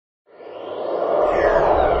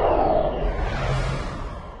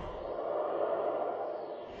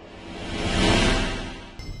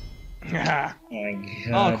Oh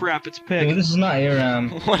god. crap, it's Dude, Pig. this is not ARAM.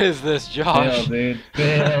 What is this, Fail, Josh? dude.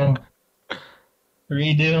 Fail.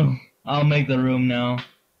 Redo. I'll make the room now.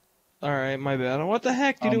 Alright, my bad. What the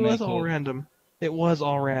heck, dude? I'll It was make all it. random. It was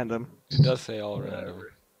all random. It does say all random.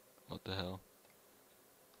 Whatever. What the hell?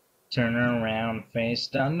 Turn around, face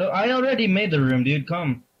down. No, I already made the room, dude.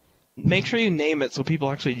 Come. Make sure you name it so people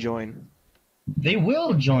actually join. They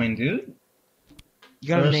will join, dude. You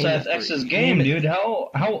gotta name Versus it. X's game, Name it. dude.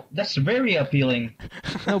 How? That's very appealing.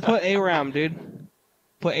 No, put ARAM, dude.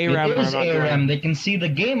 Put ARAM. It is ARAM. They can see the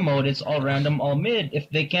game mode. It's all random, all mid. If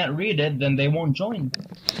they can't read it, then they won't join.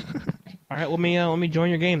 Alright, let me join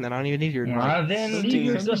your game then. I don't even need your invite. Then leave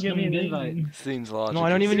your Somebody give custom me an game. invite. Seems logical. No, I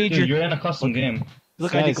don't even need Dude, your. you're in a custom game.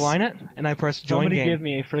 Look, I Guys, decline it and I press join Somebody game. give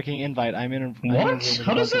me a freaking invite. I'm in a What?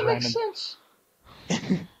 How does that make random. sense?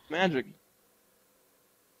 Magic.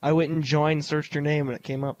 I went and joined, searched your name, and it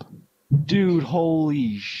came up. Dude,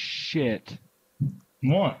 holy shit.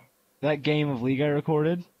 What? That game of League I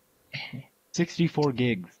recorded? 64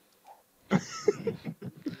 gigs. Come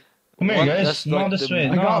here, What? guys. That's Not like this the- way.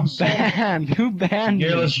 I No, got so- banned. Who banned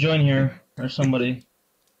Here, me? let's join here. Or somebody.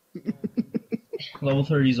 Level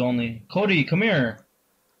 30s only. Cody, come here.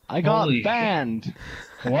 I got Holy shit. banned.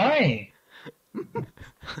 Why?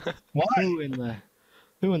 Why? Who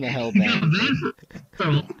in the hell banned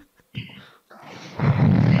me?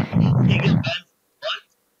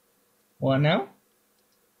 What now?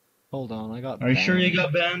 Hold on, I got Are you banned. sure you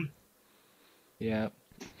got banned? Yeah.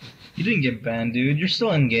 You didn't get banned, dude. You're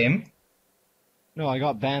still in game. No, I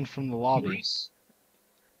got banned from the lobby.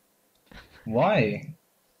 Why?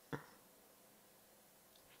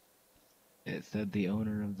 It said the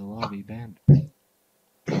owner of the lobby banned.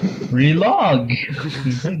 Relog.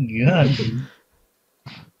 My God, dude.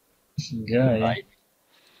 This guy. Right.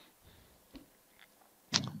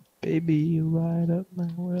 Baby, you light up my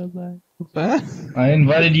world like that. I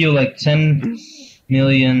invited you like 10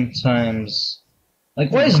 million times.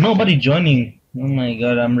 Like, why is nobody joining? Oh my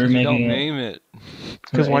God, I'm You don't remaking it. name it.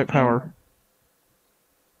 Because white power.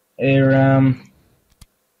 ARAM,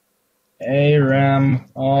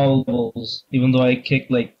 all levels. Even though I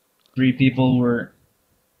kicked like 3 people were.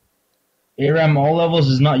 ARAM all levels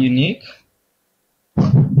is not unique.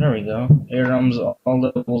 There we go. ARAM's all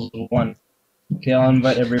levels 1. Okay, I'll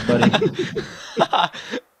invite everybody.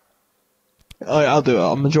 Oh, yeah, I'll do it.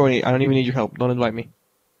 I'm joining. I don't even need your help. Don't invite me.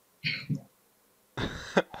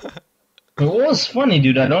 It was funny,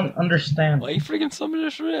 dude. I don't understand. Why you freaking summoned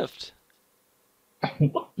a Rift? Oh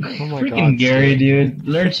my Freaking God, Gary, Steve. dude.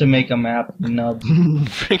 Learn to make a map, nub.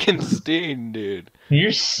 Freaking Steen, dude.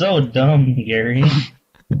 You're so dumb, Gary.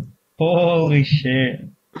 Holy shit.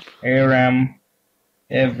 ARAM,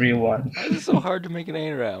 everyone. Why is it so hard to make an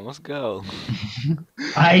ARAM? Let's go.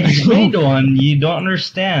 I just made one. You don't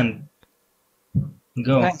understand.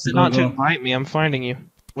 Go. Thanks go, not to go. invite me. I'm finding you.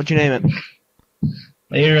 What'd you name it?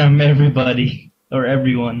 ARAM, everybody. Or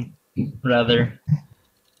everyone, rather.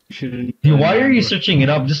 Shouldn't- Dude, why are you searching it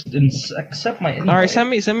up? Just accept my invite. Alright, send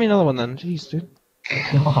me another one then. Jeez, dude.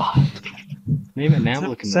 God. Name it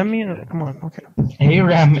Nambla Convention. Send me a. Come on, okay.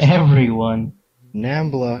 ARAM, everyone.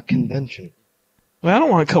 Nambla Convention. Well, I don't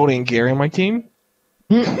want Cody and Gary on my team.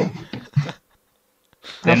 Have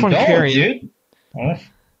Then fun don't, carrying. dude.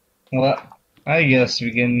 Well, I guess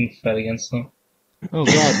we can fight against them. Oh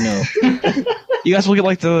God, no. You guys will get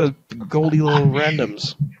like the goldy little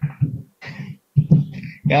randoms.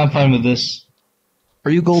 Yeah, I'm fine with this.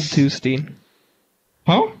 Are you gold too, Steen?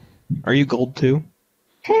 Huh? Are you gold too?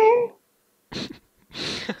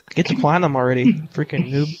 Get to platinum already, freaking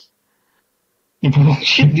noob.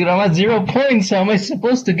 Shit, dude, I'm at 0 points. How am I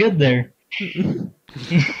supposed to get there?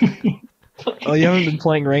 Oh, you haven't been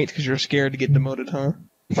playing ranked because you're scared to get demoted, huh?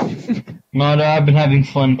 No, I've been having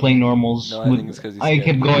fun playing normals. No, I think it's 'cause he's I scared.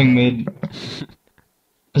 kept going mid.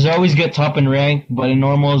 Because I always get top in rank, but in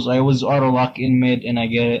normals, I always auto-lock in mid, and I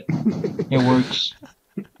get it. It works.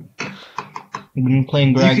 I've been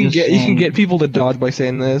playing Gragas. You can get people to dodge by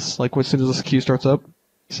saying this. Like, as soon as this queue starts up,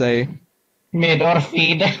 say, Mid or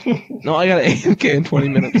feed. "No, I got an AFK in 20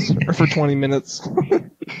 minutes, or for 20 minutes.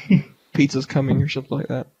 Pizza's coming," or something like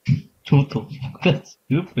that. What the fuck? That's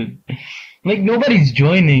stupid. Like, nobody's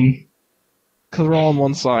joining. Because we're all on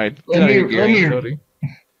one side. Let Get out of me- here, Gary let and me- Cody.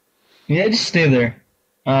 Yeah, just stay there.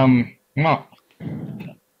 No.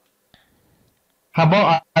 How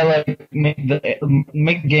about I like make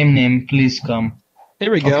the game name? Please come.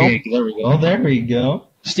 There we go. Okay, there we go. There we go.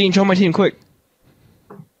 Steen, join my team quick.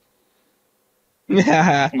 No,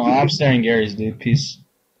 I'm staring Gary's, dude. Peace.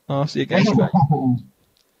 Oh, see you guys. See you,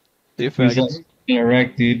 Peace faggots. Yeah,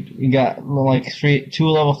 wrecked, dude. We got like two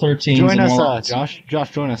level 13s. Join and us, one level Josh.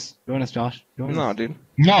 Josh, join us. Join us, Josh. Join No, us. dude.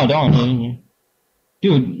 No, don't.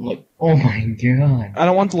 Dude, like, oh my god. I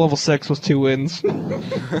don't want the level 6 with 2 wins. Oh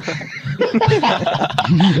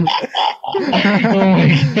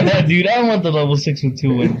my god, dude, I want the level 6 with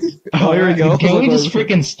 2 wins. Oh, here we go. Can we just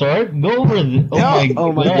freaking start? Go over the.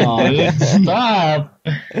 Oh my god. dude. Stop.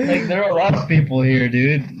 Like, there are a lot of people here,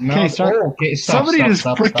 dude. No, Okay, start. okay, stop. Somebody stop, just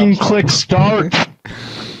stop, freaking stop, click start.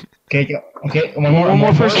 Okay, one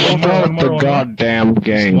more first. One more. Goddamn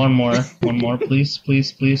game. One more, please,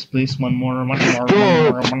 one more.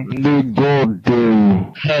 The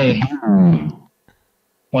goddamn. Hey,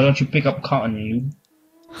 why don't you pick up cotton, you?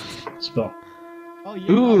 Let's go. Oh, yeah.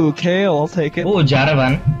 Ooh, Kale, I'll take it. Oh,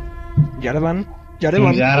 Jaravan. Jadavan.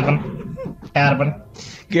 Jaravan.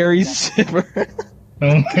 Gary's Sipper.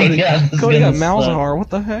 Oh my god, this Cody got is gonna suck. Malzahar, what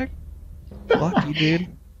the heck? Lucky, dude.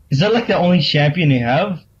 Is that like the only champion you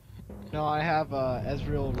have? No, I have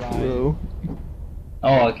Ezreal Ride. Ooh.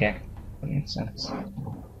 Oh, okay. That makes sense.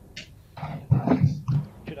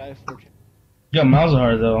 Should I have 14? You got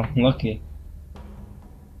Malzahar though, lucky.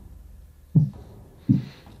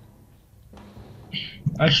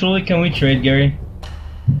 Actually, can we trade, Gary?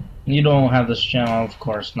 You don't have this channel, of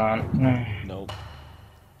course not. Nope.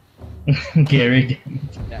 Gary,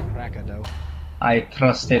 Yeah, cracker though. I I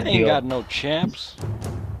trusted ain't you. got no champs.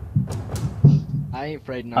 I ain't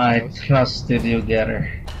afraid I none of those. trusted you,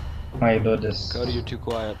 Gary. Why you do this? Cody, you're too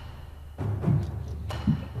quiet.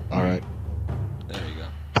 Alright. There you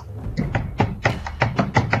go.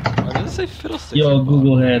 Oh, did it say fiddlesticks? Yo,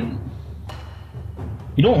 Google head.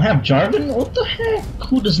 You don't have Jarvan? What the heck?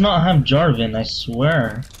 Who does not have Jarvan? I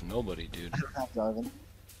swear. Nobody, dude.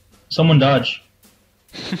 Someone dodge.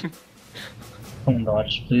 Someone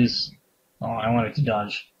dodge, please. Oh, I wanted to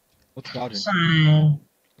dodge. What's dodging?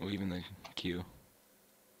 Oh, even the queue.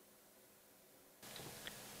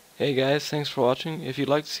 Hey guys, thanks for watching. If you'd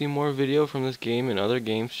like to see more video from this game and other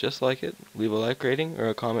games just like it, leave a like rating or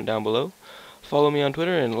a comment down below. Follow me on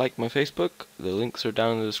Twitter and like my Facebook. The links are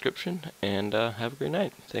down in the description. And have a great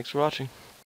night. Thanks for watching.